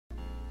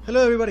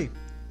Hello everybody,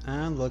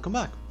 and welcome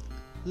back.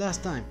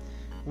 Last time,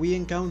 we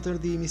encountered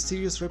the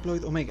mysterious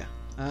Reploid Omega,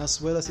 as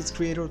well as its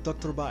creator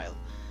Dr. Bile,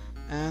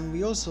 and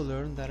we also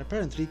learned that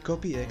apparently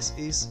Copy X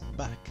is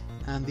back,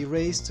 and the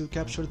race to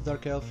capture the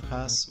Dark Elf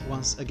has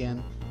once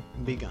again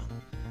begun.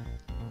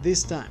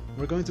 This time,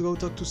 we're going to go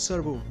talk to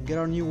Servo, get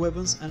our new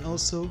weapons, and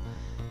also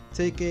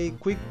take a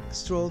quick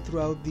stroll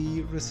throughout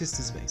the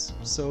Resistance base,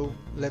 so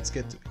let's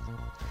get to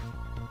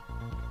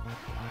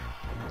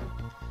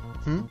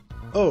it.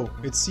 Oh,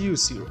 it's you,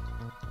 Zero.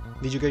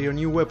 Did you get your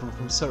new weapon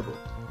from Servo?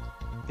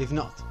 If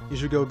not, you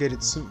should go get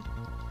it soon.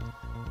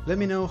 Let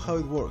me know how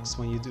it works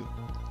when you do.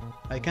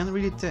 I can't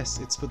really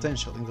test its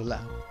potential in the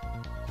lab.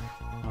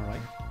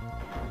 Alright.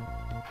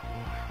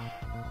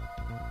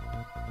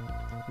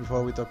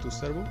 Before we talk to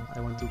Servo, I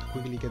want to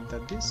quickly get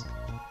that disc.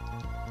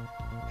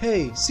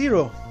 Hey,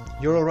 Zero!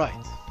 You're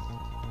alright.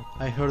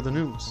 I heard the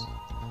news.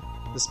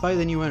 Despite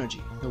the new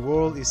energy, the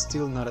world is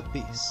still not at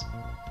peace.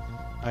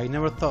 I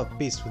never thought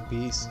peace would be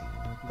easy,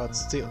 but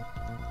still.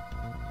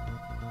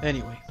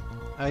 Anyway,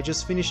 I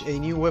just finished a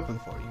new weapon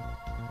for you.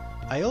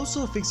 I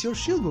also fixed your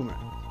shield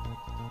boomerang.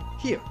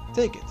 Here,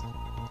 take it.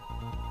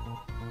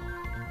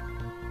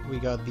 We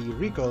got the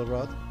recoil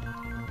rod,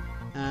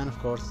 and of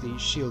course the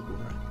shield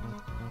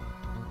boomerang.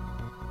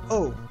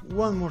 Oh,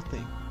 one more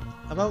thing,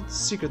 about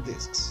secret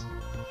discs.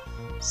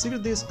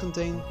 Secret discs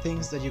contain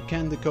things that you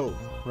can't decode,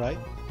 right?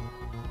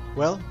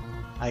 Well,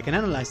 I can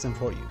analyze them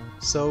for you,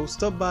 so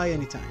stop by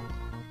anytime.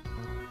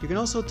 You can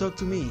also talk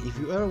to me if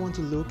you ever want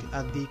to look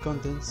at the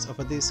contents of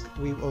a disk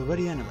we've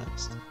already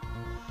analyzed.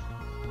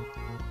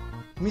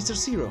 Mr.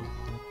 Zero,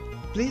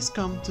 please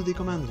come to the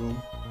command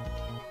room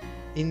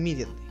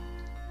immediately.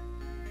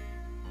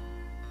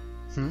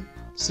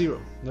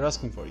 Zero, they're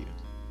asking for you.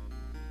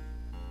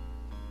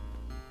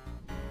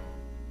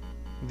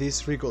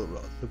 This recoil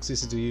rod looks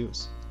easy to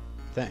use.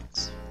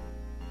 Thanks.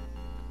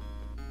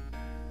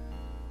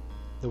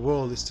 The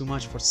world is too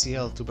much for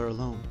CL to bear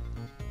alone.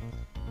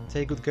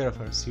 Take good care of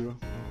her, Zero.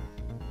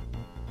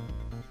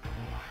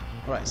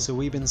 Alright, so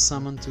we've been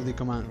summoned to the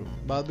command room,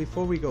 but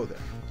before we go there,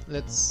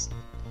 let's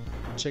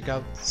check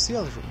out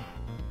CL's room.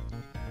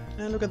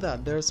 And look at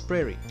that, there's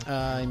Prairie,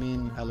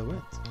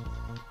 Alouette.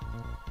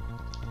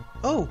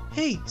 Oh,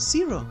 hey,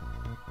 Zero!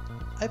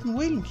 I've been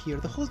waiting here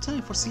the whole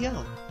time for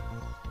CL.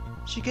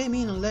 She came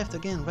in and left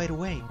again right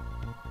away.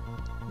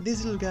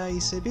 This little guy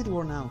is a bit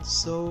worn out,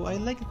 so I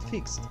like it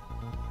fixed.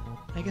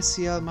 I guess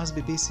CL must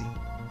be busy.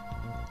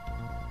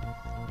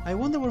 I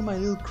wonder where my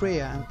little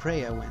Kreia and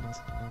Preya went.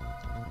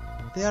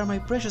 They are my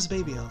precious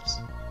baby elves.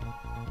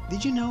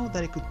 Did you know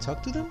that I could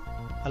talk to them?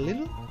 A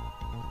little?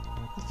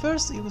 At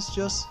first it was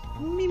just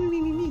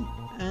me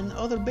and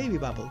other baby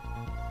babble.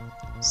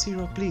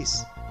 Zero,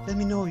 please, let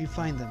me know if you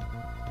find them.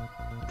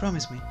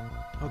 Promise me,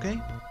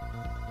 okay?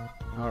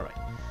 Alright.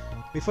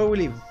 Before we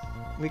leave,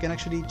 we can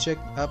actually check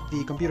up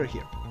the computer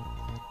here.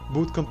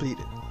 Boot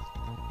completed.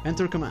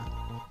 Enter command.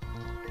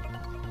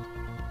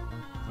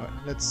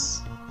 Alright,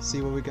 let's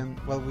see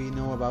what we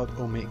know about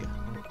Omega.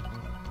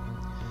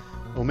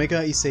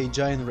 Omega is a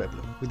giant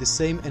Reploid with the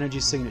same energy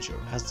signature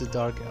as the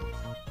Dark Elf.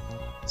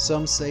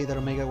 Some say that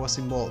Omega was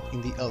involved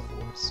in the Elf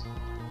Wars.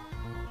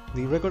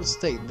 The records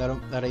state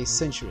that a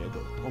century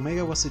ago,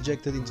 Omega was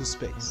ejected into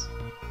space.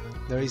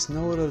 There is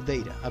no other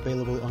data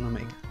available on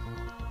Omega.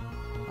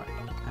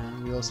 Alright,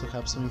 and we also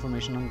have some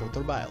information on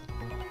Dr. Bile.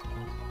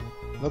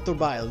 Dr.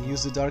 Bile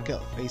used the Dark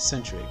Elf a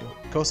century ago,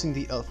 causing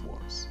the Elf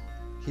Wars.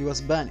 He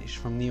was banished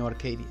from Neo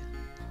Arcadia.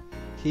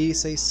 He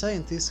is a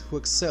scientist who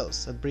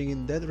excels at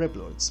bringing dead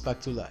Reploids back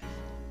to life.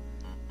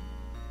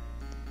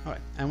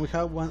 Alright, and we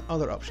have one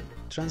other option,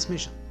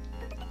 transmission.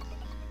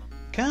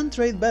 Can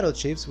trade battle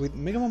chips with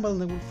Mega Man Battle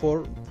Network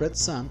 4 Red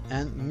Sun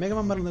and Mega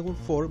Man Battle Network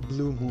 4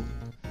 Blue Moon.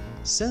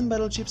 Send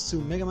battle chips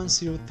to Mega Man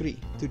 03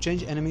 to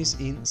change enemies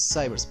in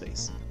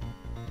cyberspace.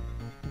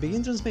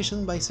 Begin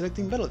transmission by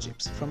selecting battle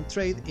chips from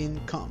Trade in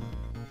COM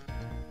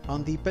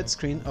on the pet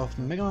screen of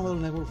Mega Man Battle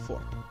Network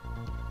 4.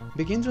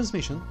 Begin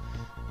transmission.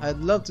 I'd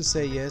love to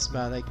say yes,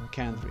 but I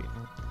can't really.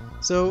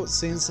 So,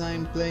 since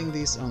I'm playing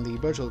this on the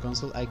Virtual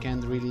Console, I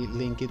can't really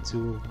link it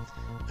to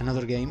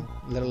another game,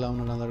 let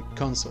alone another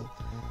console.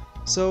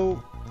 So,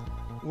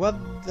 what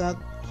that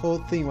whole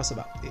thing was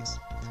about is,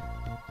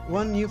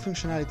 one new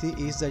functionality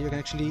is that you can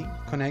actually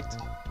connect,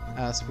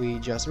 as we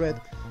just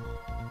read,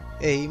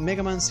 a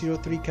Mega Man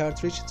 03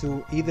 cartridge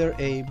to either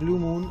a Blue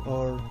Moon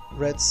or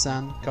Red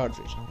Sun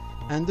cartridge,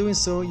 and doing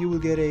so you will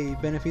get a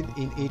benefit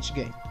in each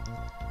game.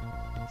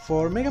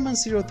 For Mega Man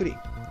 03,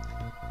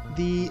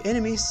 the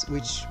enemies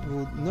which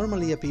would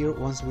normally appear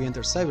once we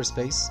enter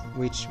cyberspace,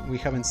 which we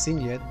haven't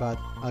seen yet, but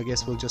I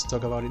guess we'll just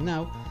talk about it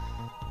now,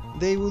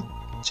 they would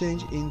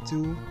change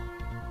into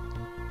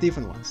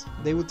different ones.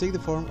 They would take the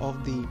form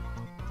of the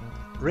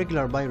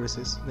regular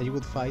viruses that you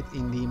would fight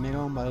in the Mega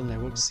Man Battle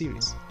Network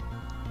series.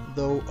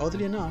 Though,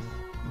 oddly enough,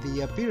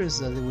 the appearance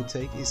that they would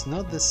take is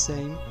not the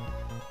same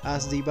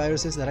as the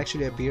viruses that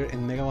actually appear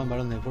in Mega Man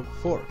Battle Network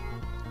 4.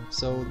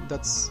 So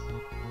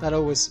that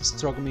always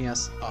struck me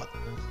as odd.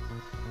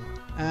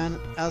 And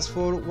as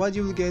for what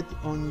you will get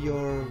on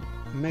your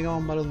Mega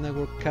Man Battle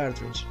Network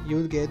cartridge,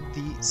 you'll get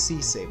the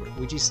Sea Saber,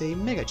 which is a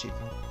Mega Chip.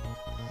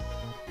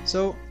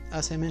 So,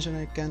 as I mentioned,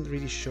 I can't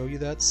really show you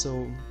that,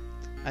 so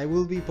I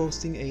will be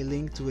posting a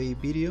link to a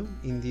video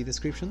in the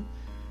description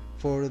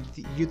for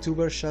the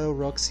YouTuber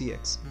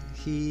ShadowRockZX.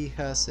 He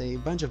has a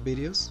bunch of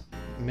videos,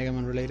 Mega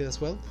Man related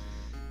as well,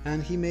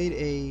 and he made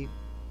a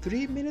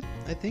 3-minute,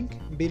 I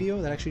think,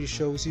 video that actually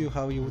shows you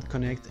how you would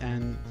connect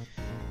and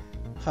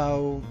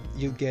how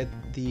you get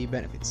the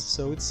benefits.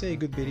 So it's a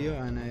good video,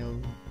 and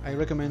I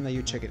recommend that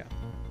you check it out.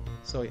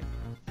 So yeah.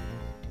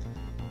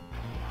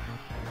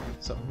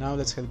 So now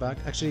let's head back.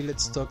 Actually,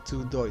 let's talk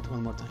to Doit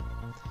one more time.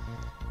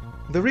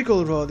 The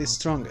recoil rod is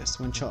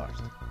strongest when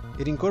charged.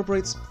 It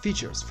incorporates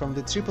features from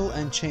the triple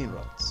and chain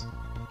rods.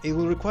 It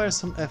will require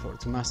some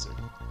effort to master it.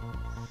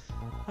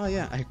 Oh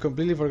yeah, I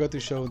completely forgot to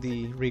show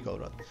the recoil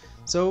rod.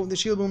 So the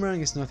shield boomerang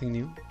is nothing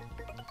new.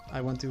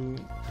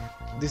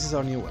 This is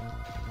our new one.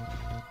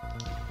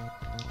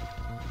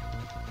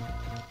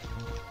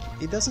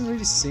 It doesn't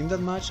really seem that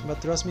much,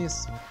 but trust me,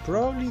 it's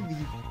probably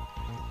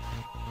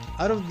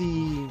out of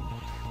the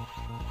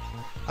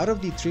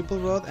triple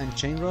rod and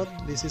chain rod,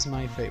 this is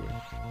my favorite.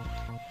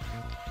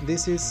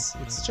 It's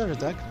charge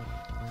attack,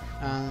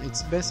 and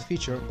its best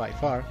feature by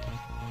far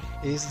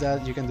is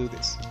that you can do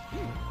this.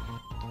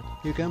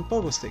 You can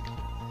pogo stick,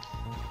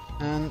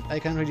 and I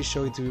can't really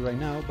show it to you right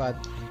now, but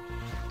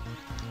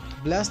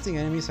blasting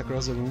enemies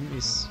across the room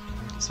is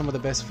some of the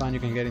best fun you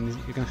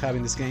can have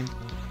in this game.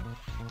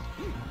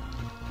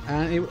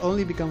 And it will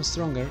only become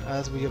stronger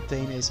as we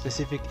obtain a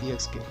specific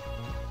EX skill.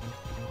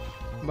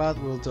 But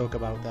we'll talk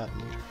about that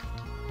later.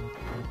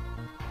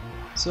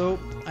 So,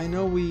 I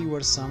know we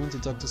were summoned to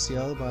talk to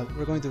Ciel, but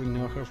we're going to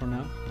ignore her for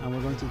now, and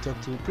we're going to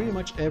talk to pretty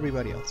much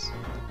everybody else.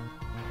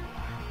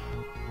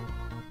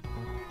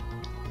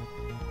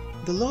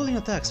 The lulling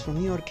attacks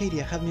from Neo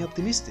Arcadia had me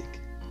optimistic,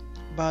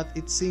 but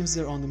it seems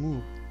they're on the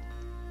move.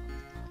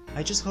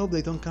 I just hope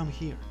they don't come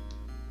here.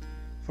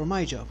 For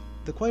my job,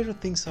 the quieter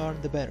things are,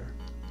 the better.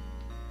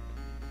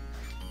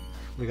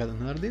 We got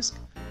another disc?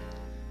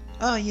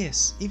 Ah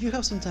yes, if you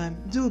have some time,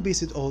 do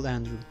visit old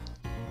Andrew.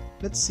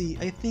 Let's see,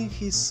 I think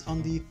he's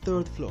on the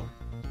 3rd floor.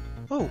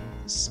 Oh,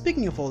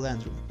 speaking of old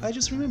Andrew, I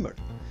just remembered.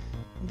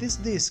 This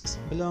disc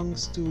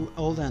belongs to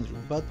old Andrew,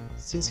 but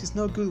since he's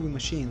no good with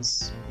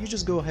machines, you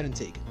just go ahead and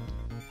take it.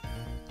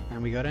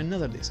 And we got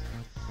another disc.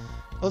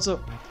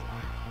 Also,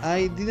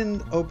 I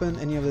didn't open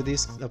any of the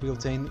discs that we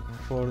obtained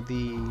for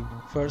the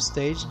first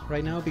stage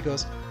right now,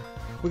 because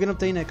we can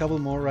obtain a couple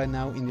more right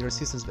now in the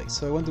resistance base,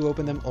 so I want to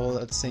open them all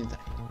at the same time.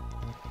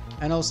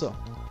 And also,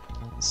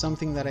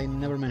 something that I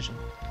never mentioned.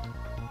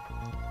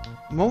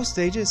 Most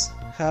stages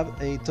have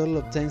a total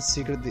of 10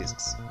 secret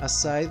discs,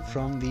 aside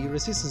from the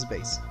resistance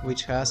base,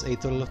 which has a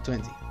total of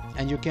 20,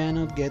 and you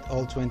cannot get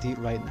all 20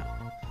 right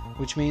now,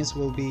 which means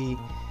we'll be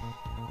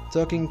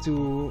talking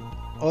to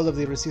all of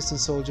the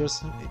resistance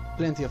soldiers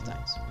plenty of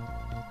times.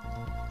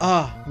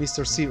 Ah,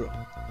 Mr. Zero.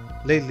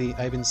 Lately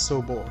I've been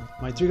so bored,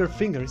 my trigger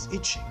finger is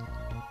itching.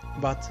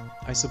 But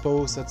I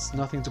suppose that's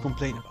nothing to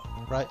complain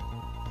about, right?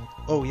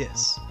 Oh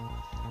yes.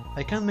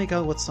 I can't make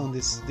out what's on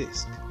this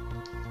disc.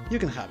 You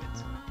can have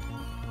it.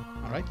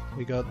 Alright,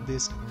 we got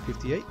disc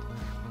 58.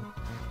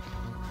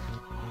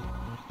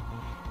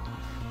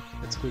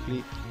 Let's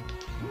quickly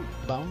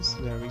bounce,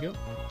 there we go.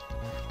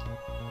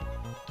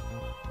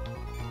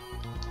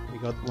 We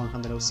got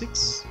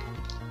 106.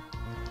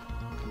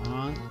 Come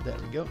on, there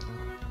we go.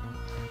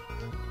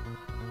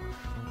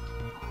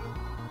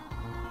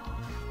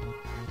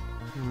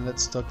 And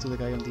let's talk to the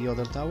guy on the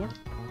other tower.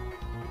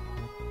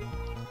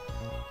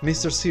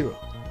 Mr. Zero,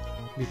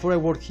 before I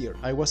worked here,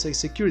 I was a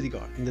security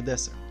guard in the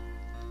desert.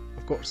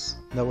 Of course,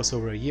 that was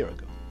over a year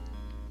ago.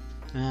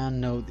 And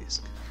no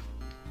disc.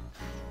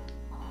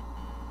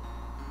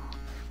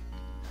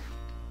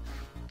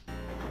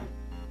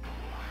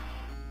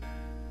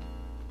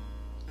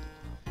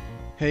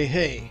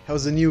 Hey,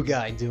 how's the new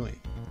guy doing?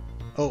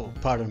 Oh,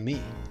 pardon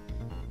me.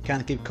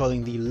 Can't keep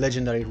calling the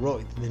legendary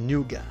Royd the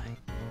new guy.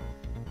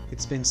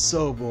 It's been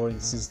so boring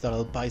since that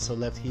El Paiso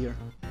left here.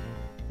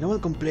 No one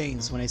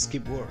complains when I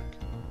skip work,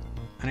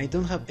 and I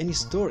don't have any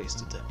stories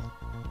to tell.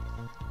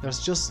 There's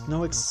just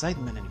no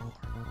excitement anymore.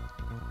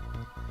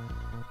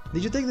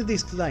 Did you take the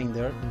disc lying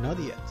there? Not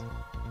yet.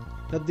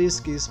 That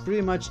disc is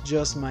pretty much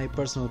just my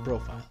personal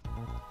profile.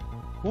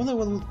 Wonder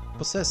what would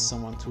possess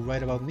someone to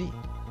write about me.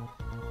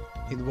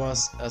 It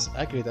was as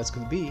accurate as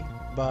could be,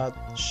 but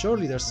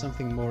surely there's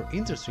something more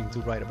interesting to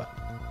write about.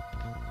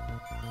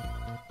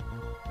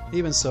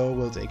 Even so,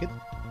 we'll take it.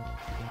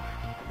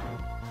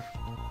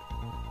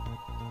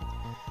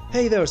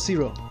 Hey there,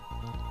 Zero!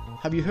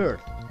 Have you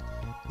heard?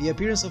 The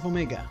appearance of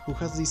Omega, who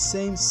has the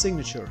same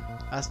signature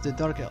as the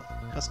Dark Elf,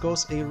 has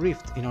caused a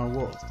rift in our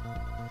world.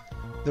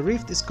 The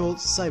rift is called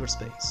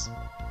cyberspace.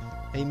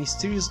 A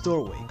mysterious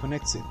doorway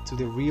connects it to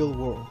the real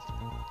world.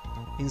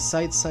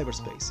 Inside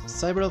cyberspace,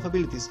 Cyber Elf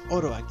abilities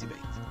auto-activate.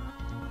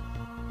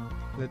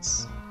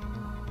 Let's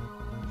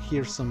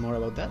hear some more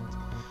about that.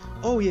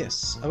 Oh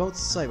yes, about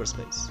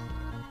cyberspace.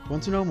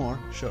 Want to know more?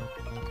 Sure.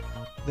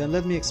 Then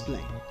let me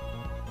explain.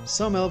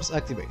 Some elves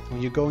activate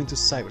when you go into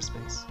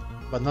cyberspace,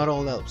 but not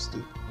all elves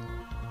do.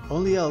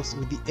 Only elves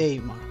with the A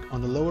mark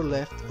on the lower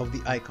left of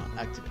the icon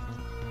activate.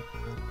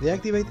 They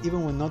activate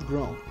even when not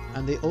grown,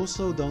 and they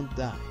also don't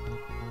die.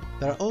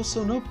 There are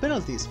also no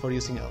penalties for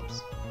using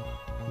elves.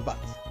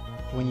 But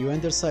when you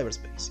enter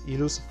cyberspace, you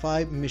lose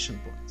 5 mission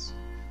points.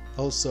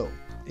 Also,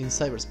 in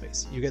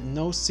cyberspace, you get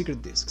no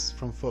secret discs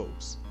from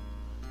foes,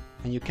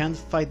 and you can't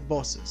fight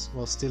bosses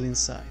while still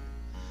inside.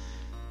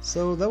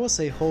 So that was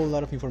a whole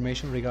lot of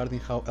information regarding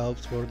how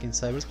elves work in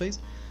cyberspace.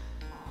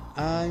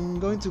 I'm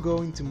going to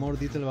go into more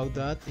detail about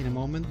that in a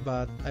moment,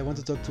 but I want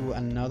to talk to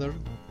another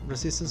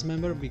Resistance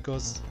member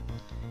because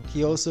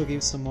he also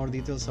gives some more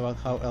details about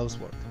how elves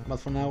work. But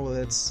for now,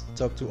 let's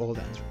talk to old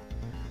Andrew.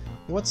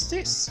 What's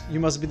this? You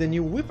must be the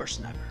new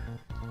whippersnapper.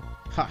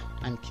 Ha,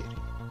 I'm kidding.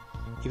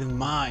 Even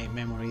my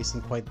memory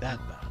isn't quite that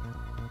bad.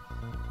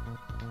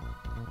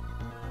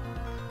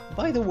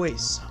 By the way,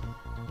 son,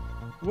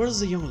 where's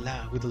the young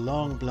lad with the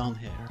long blonde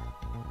hair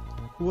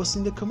who was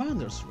in the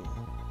commander's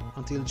room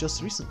until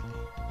just recently?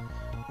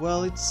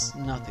 Well, it's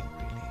nothing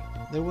really.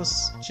 There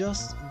was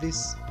just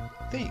this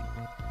thing.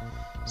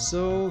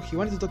 So he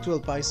wanted to talk to El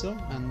Paiso,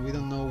 and we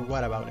don't know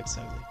what about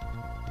exactly.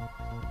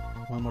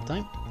 One more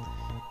time.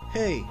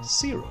 Hey,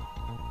 Zero,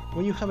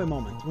 when you have a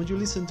moment, won't you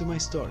listen to my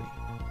story?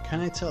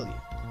 Can I tell you?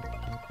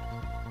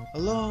 A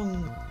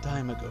long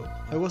time ago,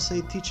 I was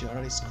a teacher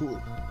at a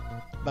school.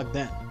 Back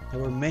then, there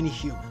were many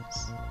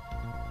humans.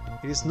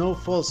 It is no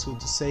falsehood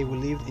to say we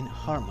lived in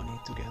harmony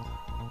together.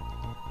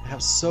 I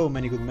have so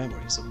many good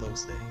memories of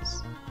those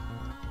days.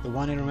 The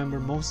one I remember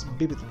most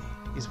vividly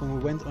is when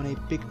we went on a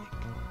picnic.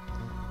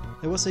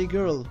 There was a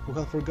girl who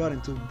had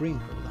forgotten to bring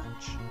her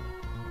lunch,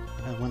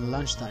 and when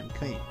lunchtime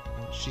came,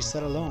 she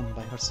sat alone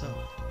by herself.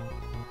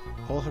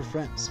 All her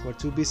friends were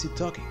too busy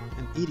talking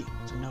and eating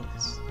to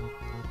notice.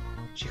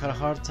 She had a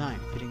hard time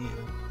fitting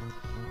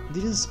in,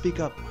 didn't speak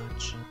up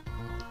much.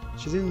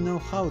 She didn't know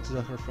how to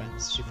tell her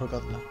friends she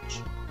forgot lunch.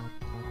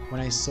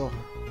 When I saw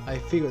her, I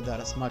figured that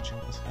as much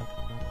was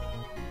happening.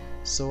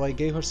 So I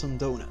gave her some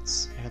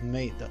donuts I had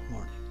made that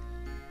morning.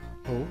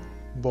 Oh,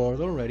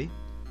 bored already?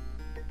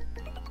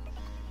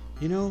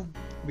 You know,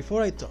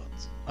 before I taught,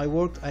 I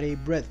worked at a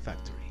bread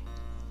factory,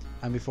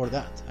 and before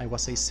that I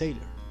was a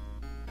sailor.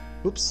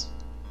 Oops,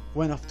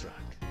 went off track.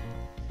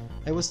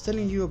 I was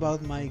telling you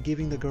about my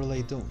giving the girl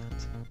a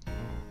donut.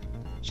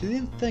 She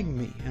didn't thank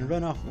me and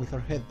ran off with her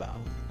head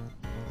bowed.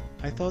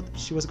 I thought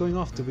she was going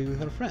off to be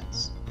with her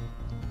friends,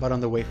 but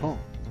on the way home,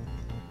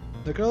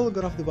 the girl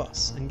got off the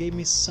bus and gave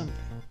me something.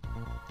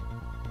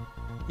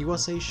 It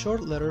was a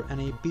short letter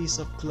and a piece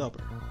of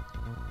clover.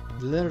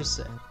 The letter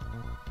said,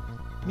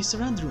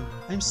 "Mr. Andrew,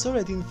 I'm sorry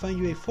I didn't find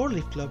you a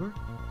 4-leaf clover,"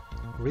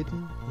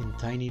 written in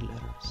tiny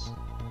letters.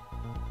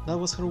 That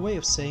was her way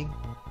of saying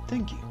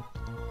thank you.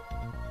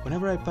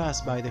 Whenever I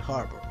passed by the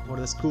harbor where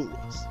the school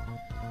was,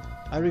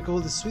 I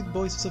recalled the sweet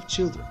voices of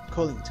children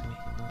calling to me,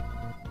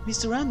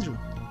 "Mr. Andrew."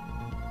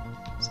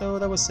 So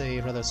that was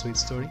a rather sweet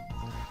story.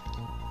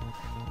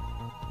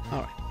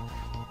 Alright.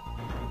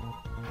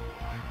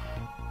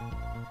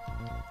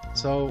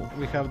 So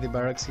we have the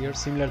barracks here,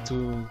 similar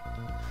to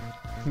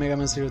Mega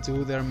Man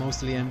 02, they are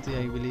mostly empty,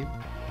 I believe.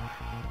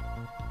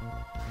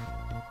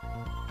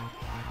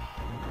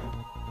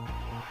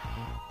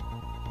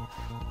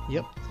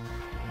 Yep,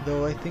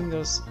 though I think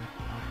there's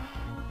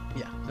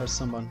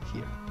someone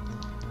here.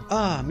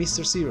 Ah,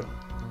 Mr. Zero.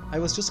 I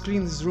was just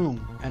cleaning this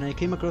room and I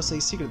came across a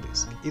secret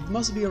disc. It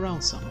must be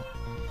around somewhere.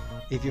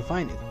 If you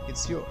find it,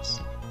 it's yours.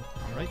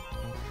 Alright?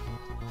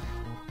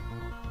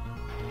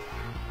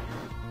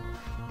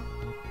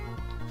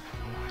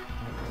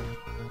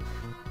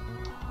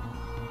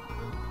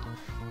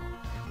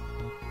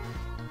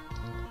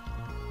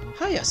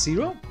 Hiya,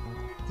 Zero!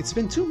 It's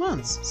been 2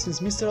 months since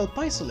Mr. El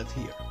Paiso left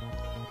here.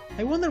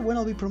 I wonder when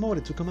I'll be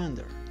promoted to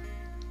commander.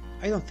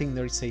 I don't think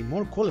there is a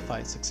more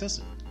qualified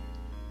successor.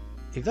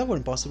 If that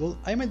weren't possible,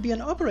 I might be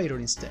an operator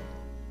instead.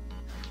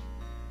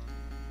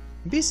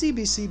 Busy,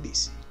 busy,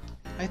 busy.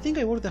 I think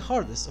I work the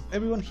hardest of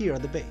everyone here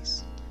at the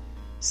base.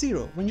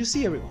 Zero, when you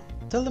see everyone,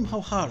 tell them how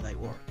hard I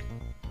work.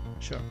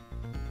 Sure.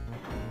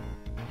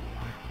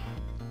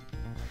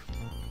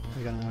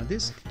 We got another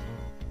disc.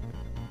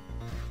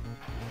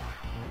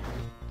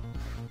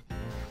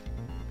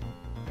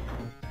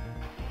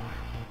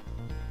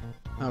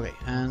 Okay,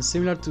 and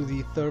similar to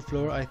the 3rd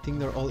floor, I think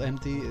they're all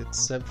empty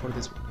except for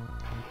this one.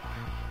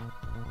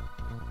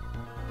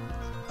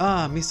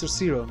 Ah, Mr.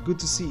 Zero, good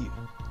to see you.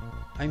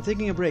 I'm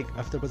taking a break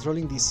after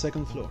patrolling the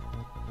 2nd floor,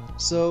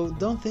 so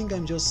don't think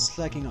I'm just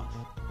slacking off.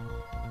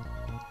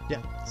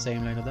 Yeah,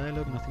 same line of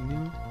dialogue, nothing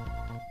new.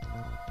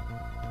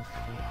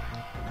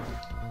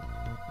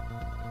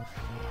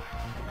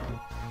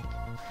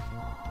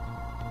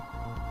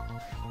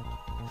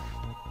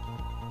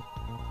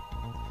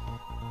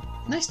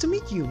 Nice to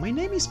meet you, my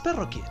name is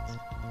Perro Kid.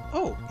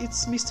 Oh,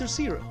 it's Mr.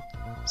 Zero.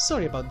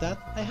 Sorry about that,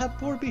 I have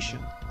poor vision.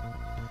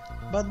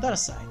 But that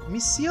aside,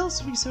 Miss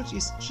Ciel's research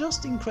is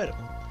just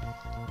incredible.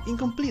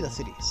 Incomplete as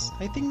it is,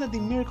 I think that the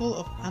miracle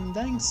of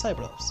undying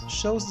cyberelves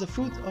shows the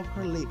fruit of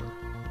her labor.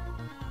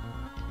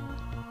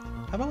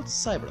 about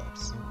cyber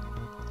elves.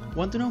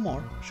 Want to know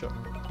more? Sure.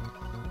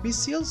 Miss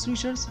Seal's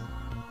research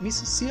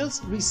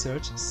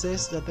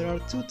says that there are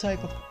two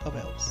types of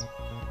elves,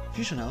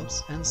 fusion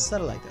elves and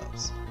satellite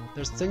elves.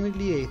 There's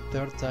technically a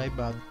third type,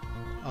 but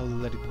I'll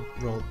let it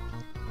roll.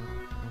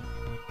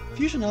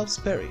 Fusion elves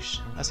perish,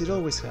 as it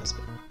always has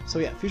been. So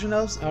yeah, fusion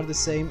elves are the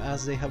same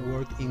as they have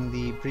worked in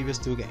the previous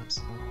two games.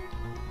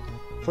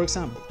 For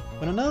example,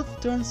 when an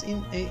elf turns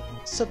in a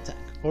sub-tank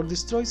or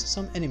destroys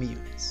some enemy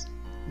units.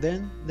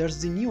 Then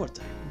there's the newer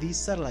type, the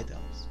satellite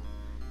elves.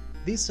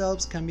 These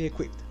elves can be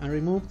equipped and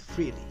removed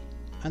freely,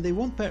 and they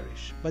won't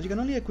perish, but you can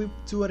only equip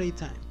 2 at a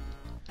time.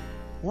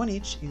 1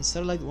 each in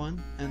Satellite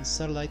 1 and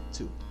Satellite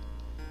 2.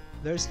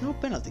 There is no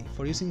penalty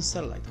for using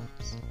satellite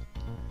elves.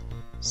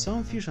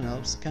 Some fusion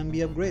elves can be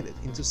upgraded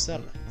into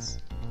satellites.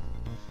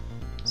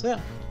 So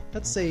yeah,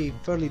 that's a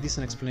fairly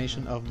decent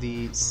explanation of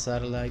the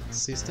satellite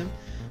system.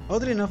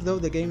 Oddly enough though,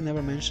 the game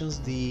never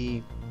mentions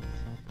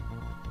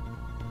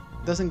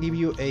doesn't give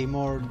you a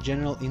more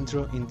general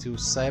intro into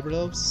cyber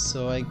elves,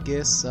 so I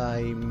guess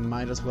I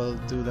might as well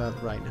do that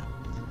right now.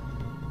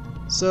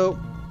 So,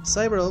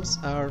 cyber elves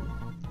are,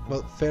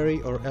 well,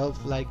 fairy or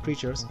elf-like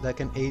creatures that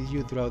can aid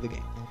you throughout the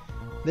game.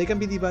 They can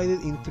be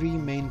divided in 3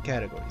 main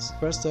categories.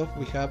 First off,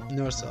 we have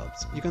nurse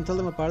elves. You can tell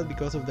them apart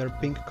because of their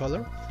pink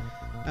color,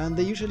 and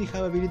they usually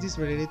have abilities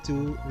related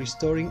to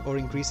restoring or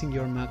increasing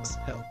your max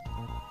health.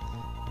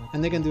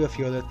 And they can do a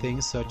few other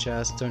things, such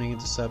as turning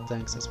into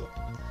sub-tanks as well.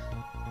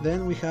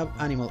 Then we have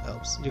animal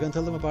elves. You can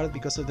tell them apart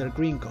because of their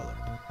green color,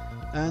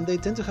 and they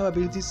tend to have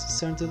abilities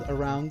centered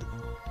around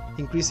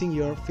increasing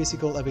your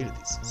physical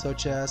abilities,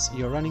 such as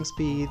your running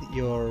speed,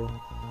 your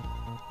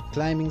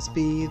climbing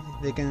speed.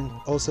 They can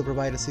also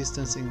provide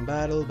assistance in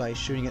battle by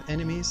shooting at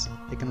enemies.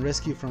 They can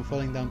rescue from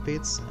falling down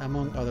pits,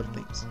 among other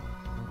things.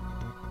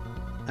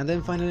 And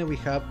then finally we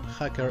have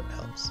hacker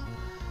elves.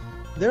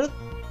 They're,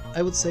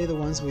 I would say, the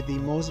ones with the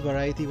most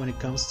variety when it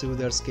comes to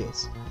their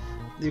skills.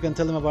 You can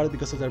tell them about it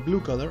because of their blue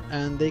color,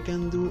 and they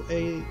can do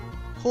a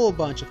whole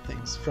bunch of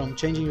things, from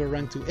changing your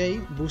rank to A,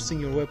 boosting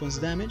your weapon's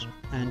damage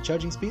and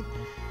charging speed,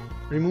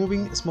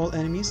 removing small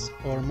enemies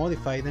or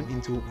modify them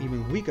into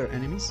even weaker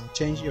enemies,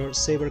 change your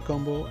saber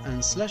combo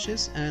and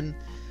slashes, and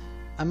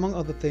among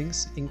other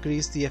things,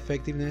 increase the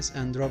effectiveness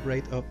and drop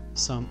rate of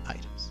some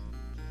items.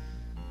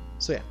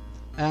 So yeah,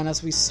 and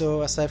as we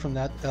saw, aside from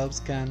that, elves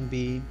can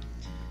be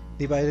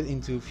divided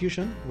into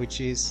fusion,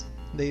 which is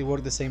they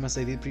work the same as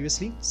they did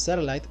previously,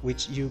 satellite,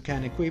 which you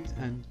can equip,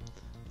 and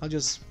I'll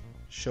just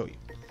show you.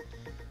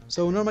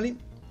 So normally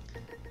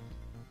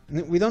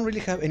we don't really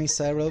have any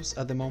cyber elves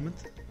at the moment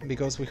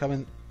because we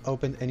haven't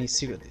opened any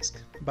secret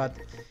disk, but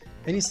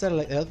any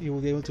satellite elf you will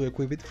be able to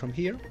equip it from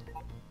here.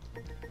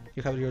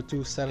 You have your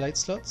 2 satellite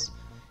slots.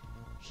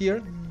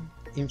 Here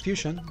in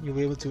fusion you'll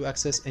be able to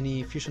access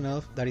any fusion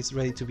elf that is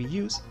ready to be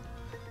used,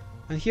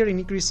 and here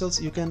in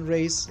crystals you can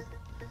raise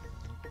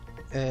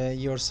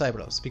your cyber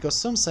elves, because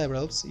some cyber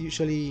elves,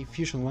 usually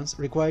fusion ones,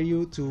 require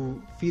you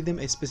to feed them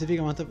a specific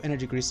amount of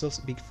energy crystals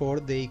before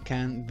they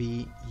can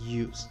be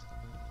used.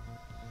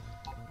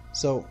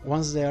 So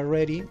once they are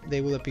ready,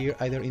 they will appear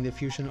either in the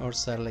fusion or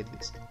satellite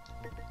list.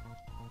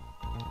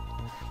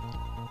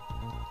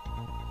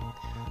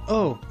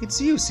 Oh, it's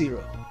you,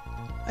 Zero!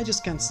 I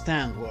just can't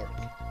stand work.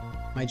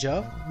 My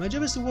job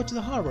is to watch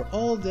the harbor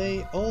all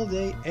day,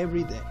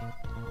 every day.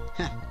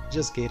 Ha,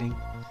 just kidding.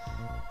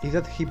 If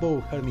that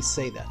hippo heard me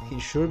say that, he'd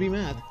sure be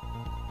mad.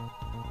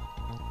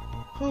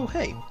 Oh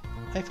hey,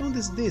 I found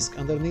this disc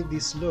underneath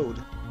this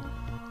load.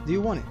 Do you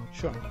want it?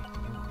 Sure.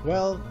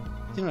 Well,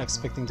 you're not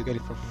expecting to get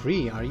it for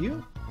free, are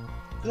you?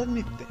 Let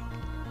me think.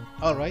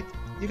 Alright,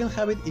 you can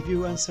have it if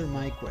you answer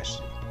my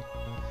question.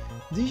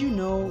 Do you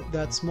know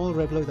that small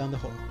Reploid down the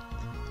hall?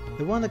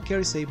 The one that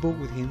carries a book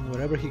with him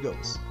wherever he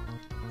goes.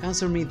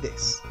 Answer me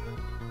this.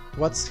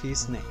 What's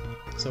his name?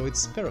 So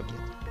it's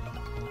Feroclid.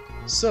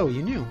 So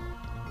you knew.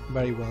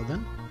 Very well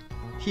then.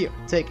 Here,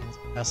 take it,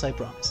 as I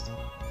promised.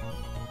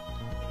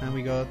 And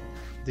we got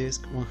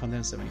disc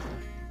 175.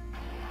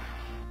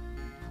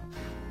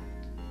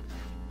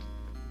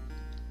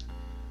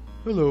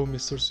 Hello,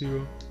 Mr.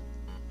 Zero.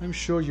 I'm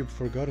sure you've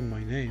forgotten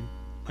my name.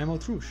 I'm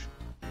Autruche.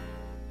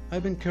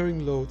 I've been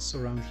carrying loads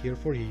around here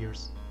for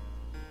years.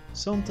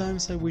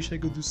 Sometimes I wish I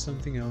could do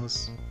something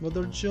else, but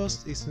there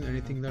just isn't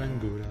anything that I'm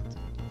good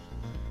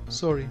at.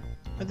 Sorry,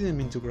 I didn't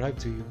mean to gripe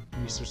to you,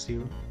 Mr.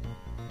 Zero.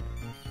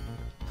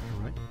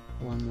 Alright,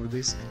 one more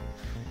disc.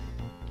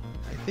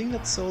 I think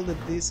that's all the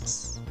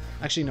discs.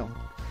 Actually no,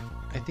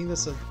 I think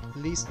that's at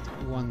least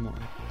one more.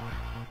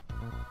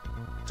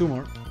 2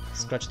 more,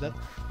 scratch that.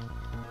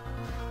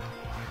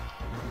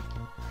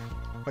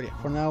 But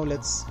yeah, for now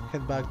let's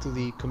head back to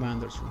the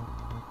commander's room.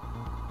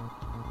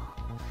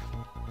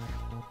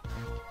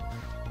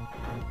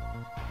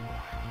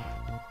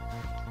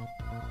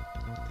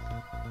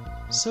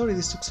 Sorry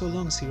this took so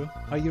long, Zero.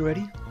 Are you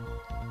ready?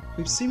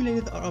 We've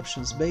simulated our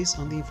options based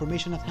on the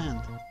information at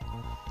hand.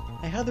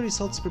 I have the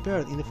results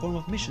prepared in the form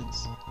of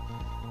missions.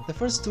 The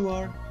first 2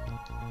 are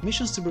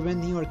missions to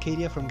prevent New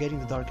Arcadia from getting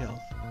the Dark Elf.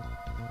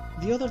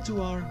 The other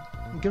 2 are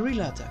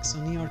guerrilla attacks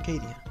on New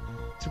Arcadia,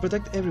 to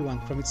protect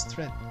everyone from its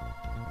threat.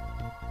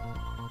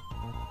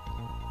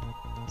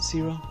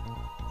 Zero,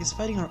 is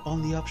fighting our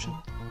only option?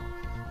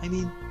 I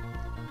mean,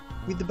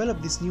 we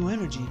developed this new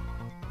energy.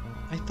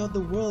 I thought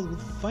the world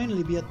would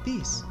finally be at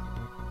peace.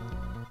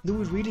 Do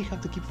we really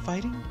have to keep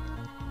fighting?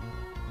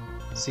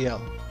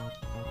 CL,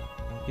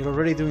 you're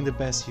already doing the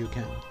best you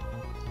can,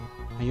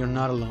 and you're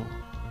not alone.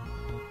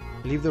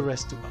 Leave the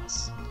rest to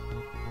us.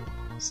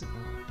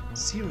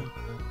 Zero.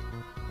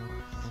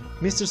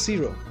 Mr.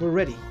 Zero, we're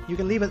ready. You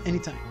can leave at any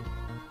time.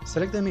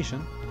 Select the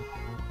mission.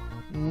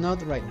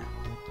 Not right now.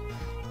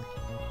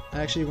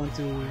 I actually want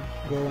to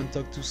go and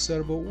talk to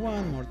Servo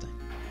one more time.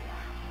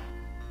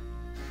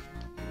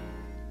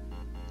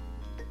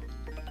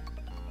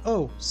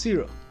 Oh,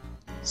 Zero.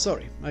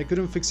 Sorry, I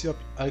couldn't fix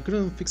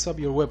up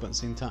your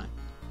weapons in time,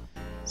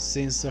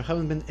 since there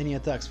haven't been any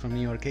attacks from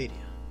New Arcadia.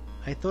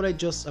 I thought I'd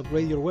just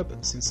upgrade your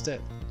weapons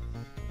instead,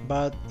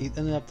 but it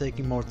ended up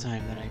taking more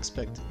time than I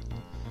expected.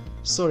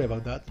 Sorry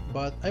about that,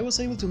 but I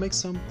was able to make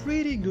some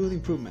pretty good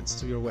improvements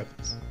to your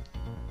weapons.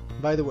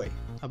 By the way,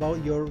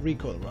 about your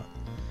recoil rod.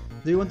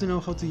 Do you want to know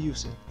how to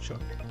use it? Sure.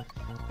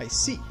 I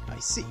see.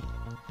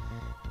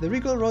 The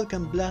recoil rod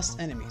can blast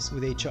enemies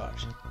with a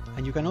charge,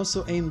 and you can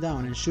also aim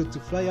down and shoot to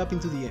fly up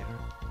into the air.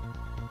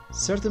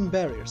 Certain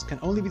barriers can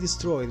only be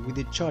destroyed with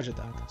the charge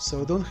attack,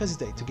 so don't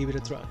hesitate to give it a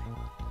try.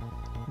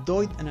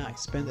 Doyd and I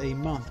spent a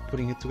month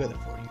putting it together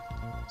for you,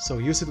 so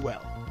use it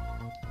well.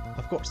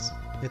 Of course,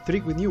 the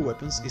trick with new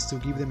weapons is to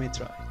give them a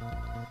try,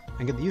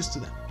 and get used to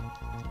them.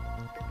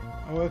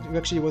 We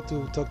actually want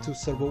to talk to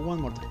Servo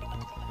one more time.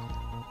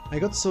 I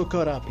got so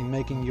caught up in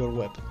making your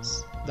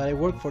weapons that I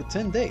worked for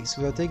 10 days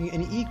without taking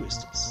any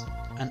E-crystals,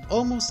 and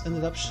almost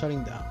ended up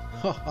shutting down.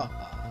 Ha ha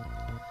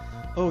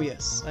ha. Oh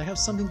yes, I have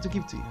something to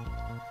give to you.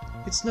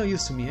 It's no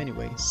use to me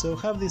anyway, so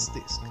have this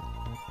disc.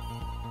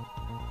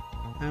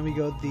 And we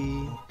got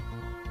the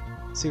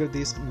secret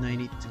disc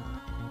 92.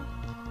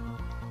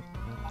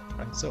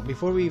 Right, so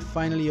before we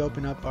finally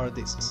open up our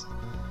discs,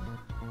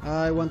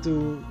 I want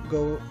to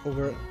go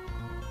over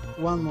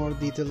one more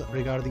detail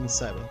regarding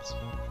cyberelves.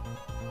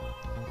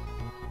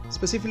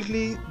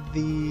 Specifically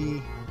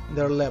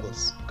their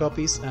levels,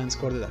 copies and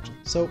score deduction.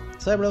 So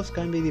cyberelves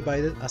can be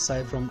divided,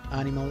 aside from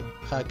animal,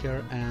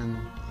 hacker and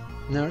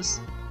nurse,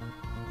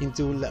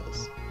 into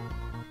levels.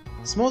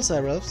 Small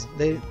cyberelves,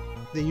 they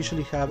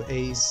usually have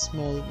a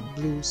small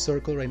blue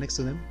circle right next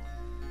to them.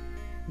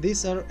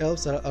 These are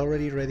elves that are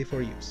already ready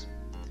for use.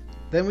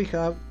 Then we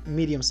have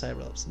medium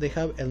cyberelves. They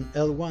have an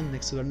L1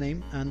 next to their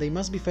name, and they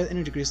must be fed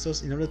energy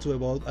crystals in order to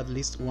evolve at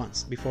least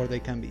once before they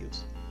can be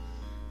used.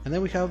 And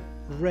then we have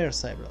rare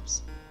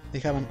cyberelves. They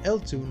have an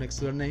L2 next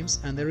to their names,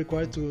 and they're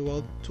required to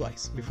evolve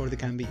twice before they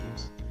can be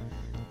used.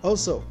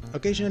 Also,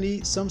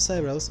 occasionally some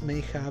cyberelves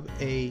may have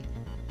a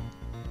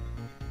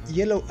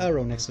yellow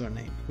arrow next to their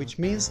name, which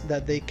means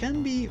that they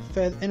can be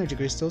fed energy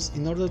crystals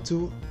in order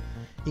to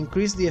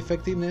increase the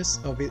effectiveness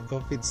of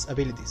its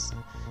abilities.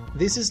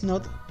 This is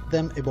not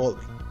them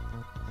evolving.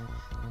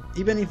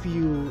 Even if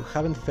you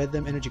haven't fed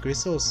them energy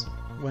crystals,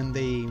 when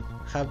they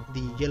have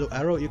the yellow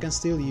arrow, you can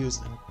still use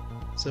them,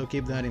 so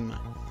keep that in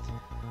mind.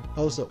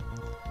 Also,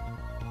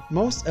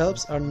 most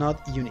elves are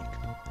not unique.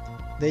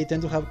 They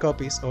tend to have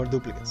copies or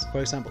duplicates. For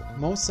example,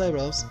 most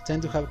cyberelves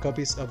tend to have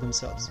copies of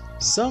themselves.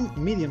 Some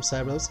medium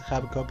cyberelves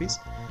have copies,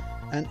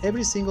 and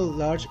every single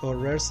large or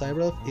rare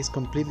cyberelf is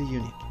completely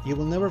unique. You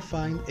will never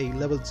find a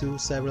level 2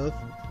 cyberelf.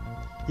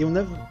 You'll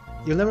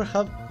never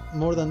have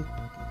more than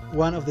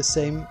one of the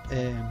same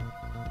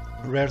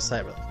rare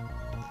cyberelf.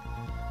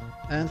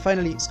 And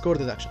finally, score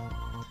deduction.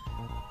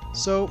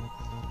 So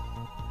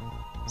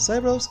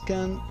cyberelves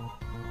can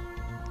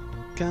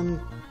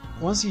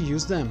once you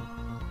use them,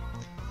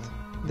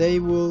 they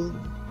will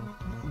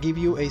give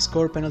you a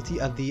score penalty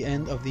at the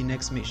end of the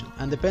next mission,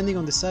 and depending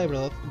on the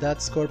cyberelf,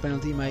 that score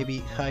penalty might be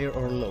higher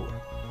or lower.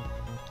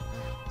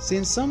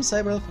 Since some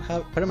cyberelf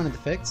have permanent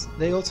effects,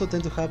 they also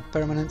tend to have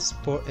permanent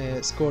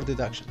score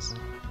deductions,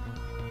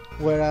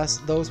 whereas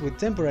those with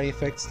temporary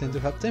effects tend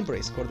to have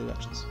temporary score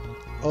deductions.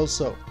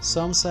 Also,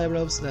 some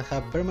cyberelves that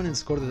have permanent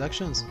score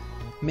deductions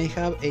may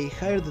have a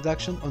higher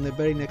deduction on the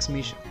very next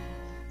mission,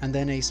 and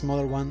then a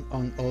smaller one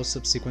on all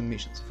subsequent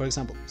missions. For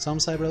example, some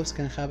cyberelves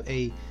can have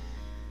a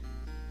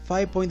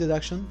 5-point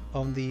deduction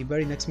on the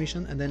very next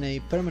mission, and then a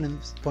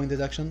permanent point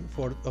deduction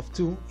of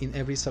 2 in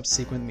every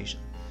subsequent mission.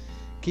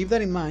 Keep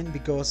that in mind,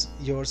 because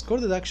your score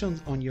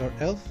deduction on your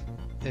elf,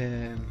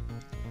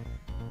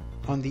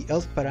 on the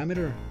elf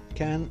parameter,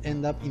 can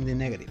end up in the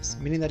negatives,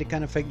 meaning that it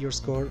can affect your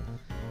score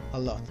a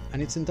lot,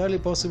 and it's entirely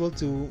possible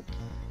to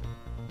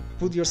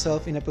put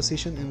yourself in a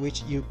position in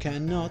which you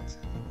cannot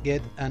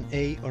get an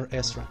A or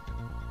S rank.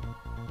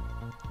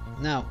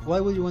 Now, why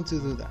would you want to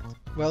do that?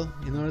 Well,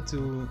 in order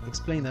to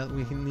explain that,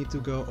 we need to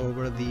go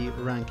over the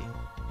ranking.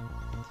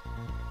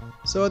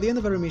 So at the end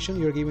of every mission,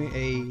 you're given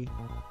a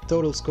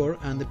total score,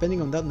 and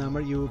depending on that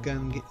number, you get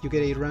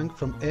a rank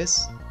from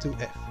S to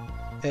F,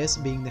 S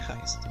being the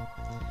highest.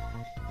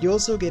 You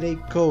also get a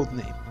code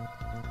name.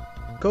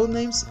 Code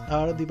names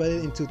are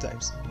divided in two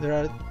types.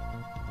 There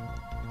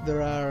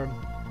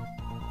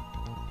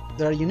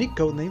there are unique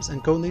codenames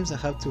and codenames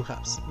that have two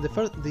halves. The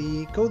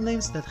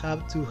codenames that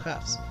have two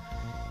halves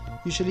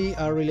usually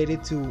are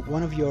related to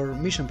one of your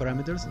mission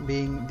parameters,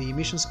 being the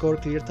mission score,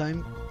 clear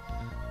time,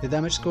 the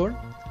damage score,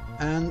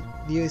 and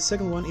the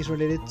second one is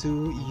related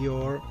to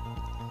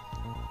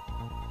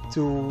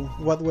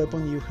what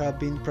weapon you have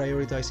been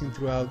prioritizing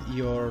throughout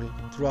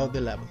the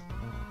level.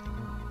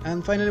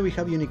 And finally, we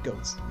have unique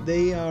codes.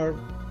 They are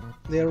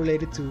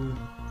related to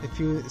a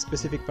few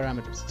specific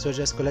parameters, such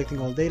as collecting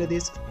all data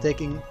disks,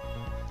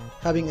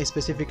 having a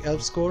specific elf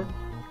score,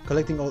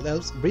 collecting all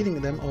elves, breeding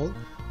them all,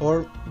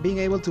 or being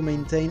able to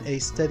maintain a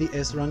steady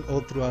S rank all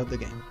throughout the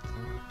game.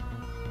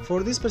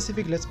 For this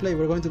specific Let's Play,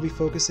 we're going to be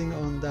focusing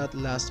on that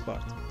last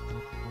part.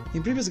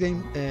 In previous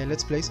game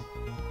Let's Plays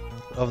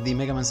of the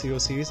Mega Man Zero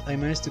series, I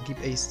managed to keep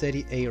a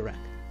steady A rank.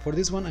 For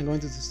this one, I'm going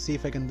to see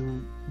if I can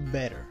do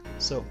better.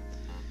 So,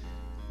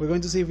 we're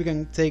going to see if we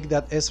can take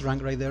that S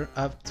rank right there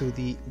up to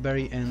the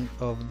very end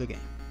of the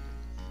game.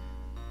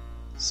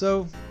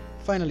 So,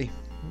 finally,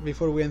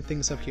 before we end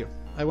things up here,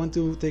 I want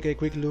to take a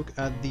quick look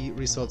at the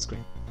result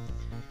screen.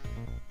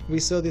 We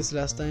saw this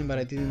last time, but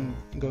I didn't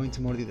go into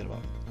more detail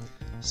about it.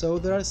 So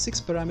there are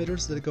 6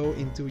 parameters that go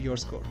into your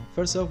score.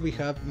 First off, we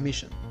have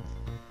mission.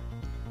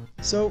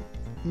 So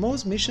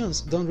most missions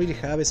don't really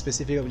have a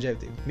specific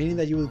objective, meaning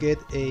that you will get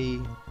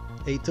a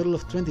total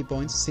of 20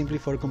 points simply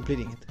for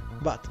completing it.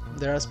 But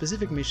there are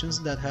specific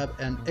missions that have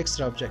an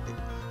extra objective,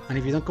 and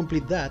if you don't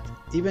complete that,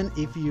 even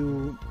if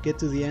you get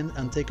to the end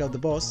and take out the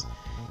boss,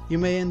 you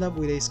may end up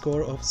with a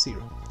score of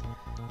 0.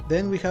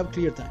 Then we have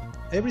clear time.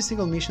 Every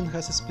single mission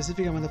has a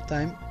specific amount of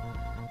time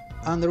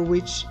under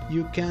which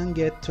you can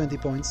get 20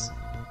 points.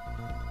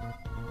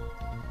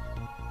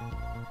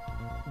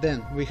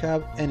 Then we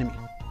have enemy.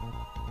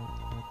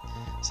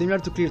 Similar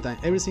to clear time,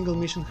 every single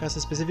mission has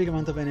a specific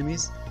amount of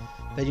enemies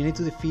that you need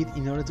to defeat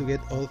in order to get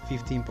all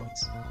 15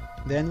 points.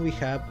 Then we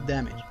have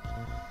damage.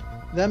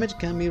 Damage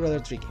can be rather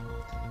tricky.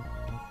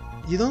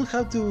 You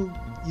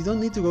don't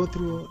need to go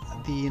through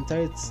the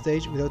entire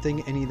stage without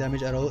taking any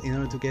damage at all in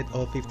order to get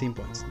all 15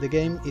 points. The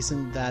game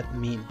isn't that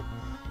mean.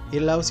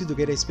 It allows you to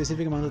get a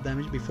specific amount of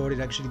damage before it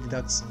actually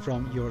deducts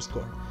from your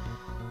score.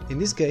 In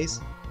this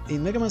case,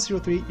 in Mega Man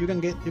 03, you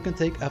can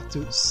take up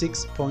to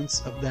 6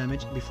 points of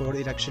damage before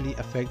it actually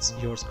affects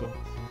your score.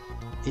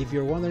 If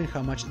you're wondering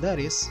how much that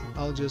is,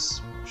 I'll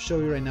just show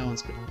you right now on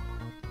screen.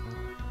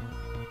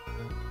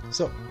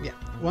 So yeah,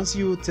 once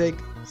you take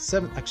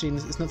 7, actually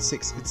it's not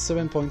 6, it's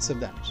 7 points of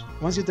damage.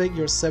 Once you take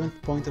your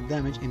 7th point of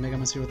damage in Mega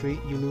Man 03,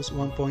 you lose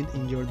 1 point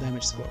in your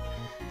damage score,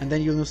 and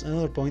then you lose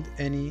another point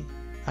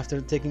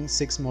after taking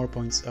 6 more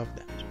points of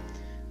damage.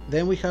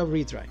 Then we have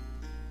retry.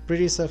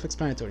 Pretty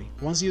self-explanatory.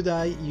 Once you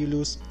die, you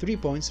lose 3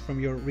 points from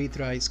your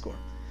retry score.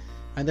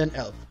 And then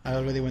elf. I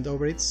already went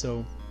over it,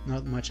 so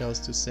not much else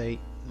to say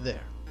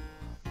there.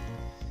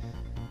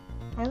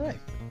 Alright,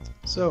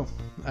 so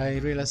I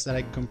realized that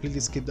I completely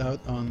skipped out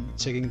on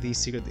checking the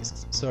secret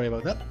discs. Sorry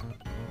about that.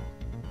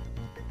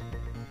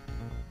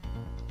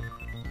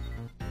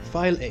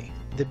 File A.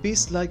 The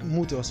beast-like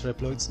Mutos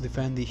Reploids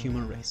defend the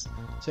human race.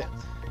 So yeah,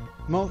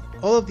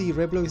 all of the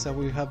Reploids that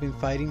we have been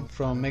fighting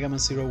from Mega Man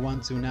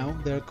 01 to now,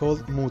 they're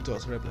called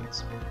Mutos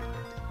Reploids.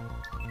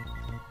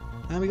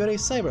 And we got a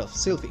Cyber Elf,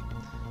 Sylphie.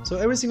 So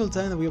every single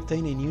time that we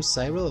obtain a new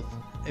Cyber Elf,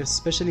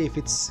 especially if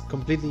it's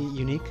completely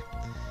unique,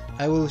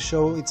 I will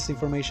show its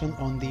information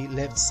on the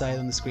left side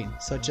on the screen,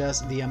 such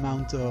as the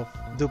amount of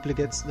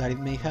duplicates that it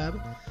may have,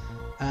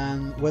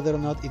 and whether or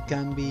not it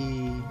can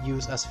be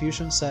used as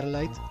fusion,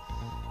 satellite,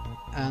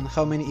 and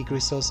how many E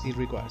crystals it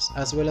requires,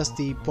 as well as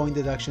the point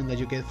deduction that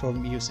you get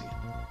from using it.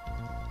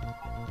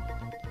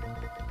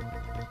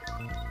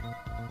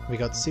 We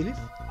got Silith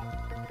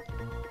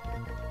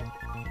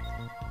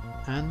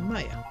and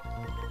Maya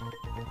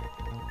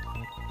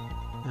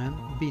and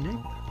Binay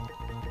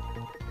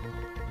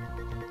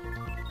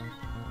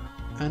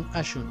and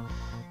Ashun.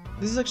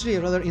 This is actually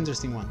a rather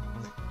interesting one.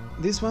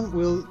 This one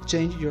will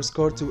change your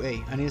score to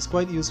A, and it is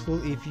quite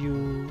useful if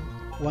you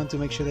want to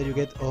make sure that you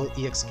get all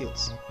EX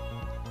skills.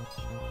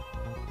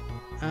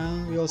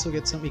 And we also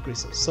get some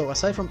E-crystals. So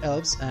aside from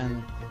elves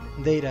and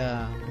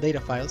data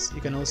files,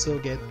 you can also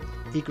get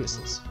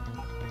E-crystals.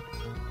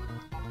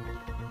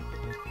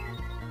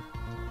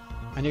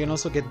 And you can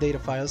also get data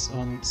files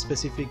on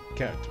specific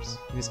characters,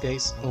 in this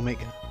case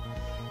Omega.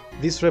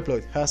 This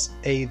Reploid has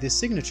the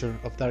signature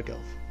of Dark Elf.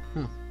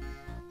 Huh.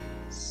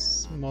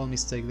 Small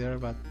mistake there,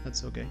 but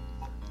that's okay.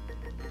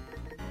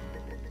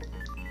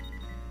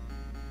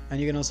 And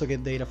you can also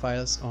get data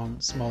files on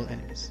small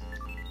enemies.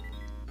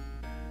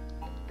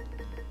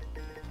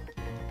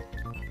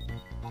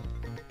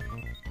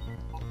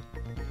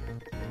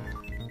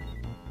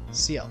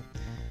 CL.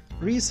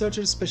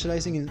 Researchers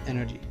specializing in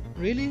energy.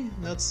 Really?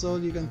 That's all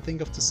you can think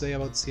of to say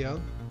about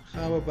CL?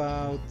 How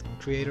about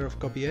creator of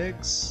Copy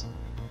X?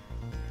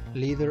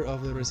 Leader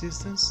of the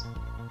Resistance?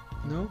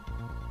 No?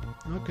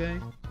 Okay.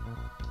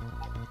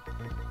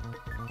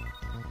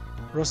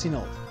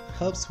 Rosinol.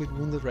 Helps with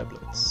wounded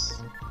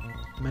Reploids.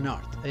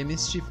 Menard. A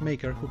mischief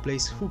maker who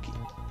plays hooky.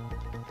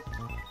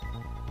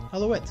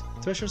 Alouette.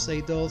 Treasures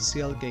a doll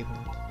CL gave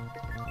her.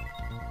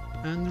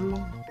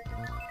 Andrew,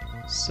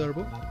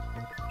 Servo,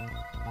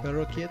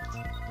 Perroquet,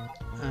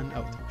 and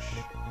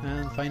Outrush.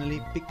 And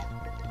finally Pick.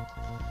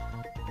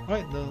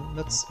 Alright,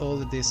 that's all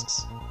the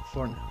discs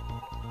for now.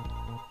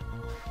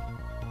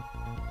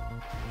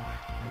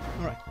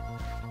 Alright.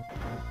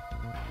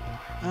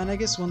 And I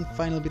guess one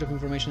final bit of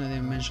information I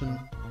didn't mention,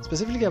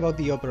 specifically about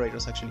the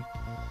operators actually.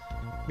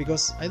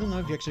 Because I don't know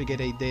if you actually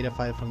get a data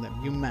file from them,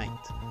 you might.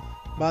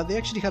 But they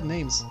actually have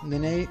names.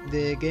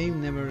 The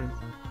game never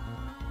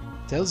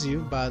tells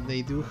you, but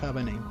they do have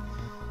a name.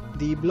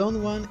 The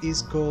blonde one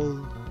is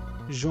called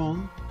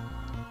Jean,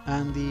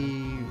 and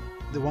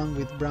the one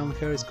with brown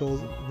hair is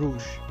called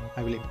Rouge,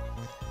 I believe.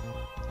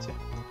 So,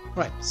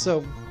 right,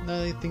 so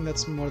I think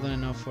that's more than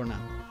enough for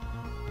now.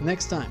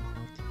 Next time,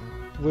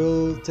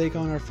 we'll take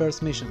on our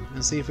first mission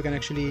and see if we can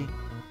actually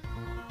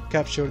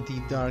capture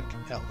the Dark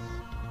Elf.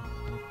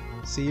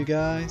 See you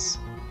guys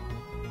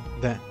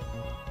then.